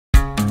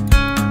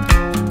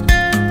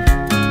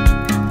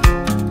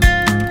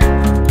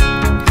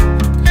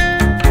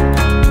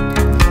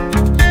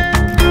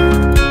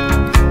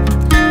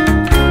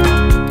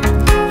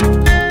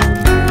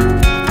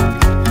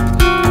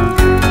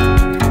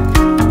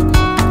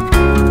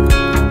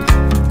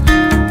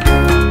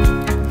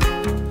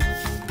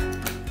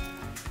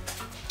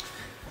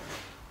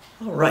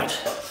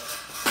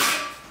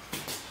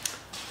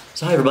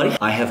everybody.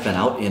 I have been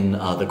out in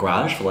the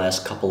garage for the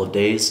last couple of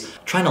days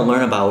trying to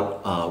learn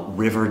about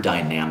river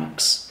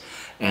dynamics.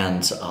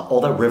 And all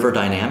that river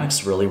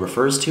dynamics really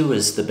refers to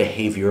is the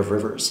behavior of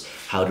rivers.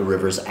 How do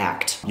rivers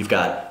act? You've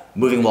got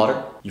moving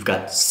water, you've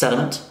got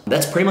sediment.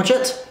 That's pretty much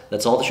it.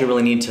 That's all that you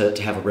really need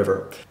to have a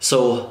river.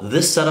 So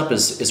this setup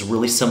is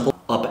really simple.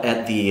 Up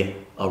at the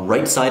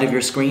right side of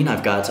your screen,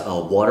 I've got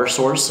a water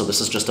source. So this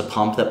is just a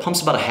pump that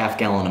pumps about a half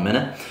gallon a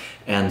minute.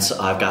 And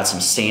I've got some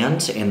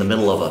sand in the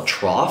middle of a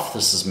trough.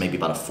 This is maybe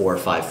about a 4 or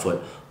 5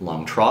 foot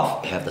long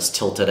trough. I have this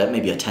tilted at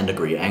maybe a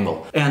 10-degree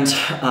angle. And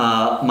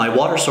my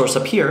water source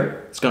up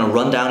here is gonna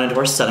run down into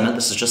our sediment.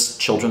 This is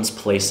just children's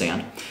play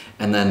sand.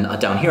 And then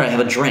down here I have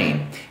a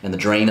drain. And the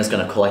drain is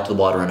gonna collect the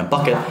water in a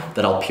bucket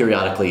that I'll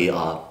periodically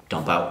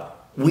dump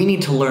out. We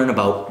need to learn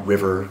about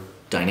river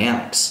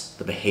dynamics,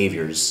 the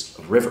behaviors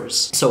of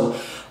rivers. So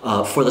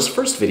for this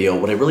first video,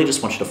 what I really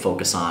just want you to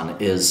focus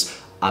on is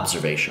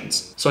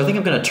observations. So I think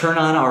I'm going to turn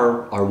on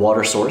our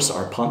water source,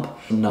 our pump,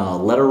 and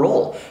let her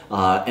roll.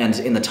 And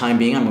in the time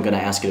being, I'm going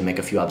to ask you to make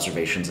a few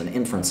observations and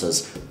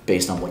inferences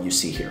based on what you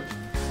see here.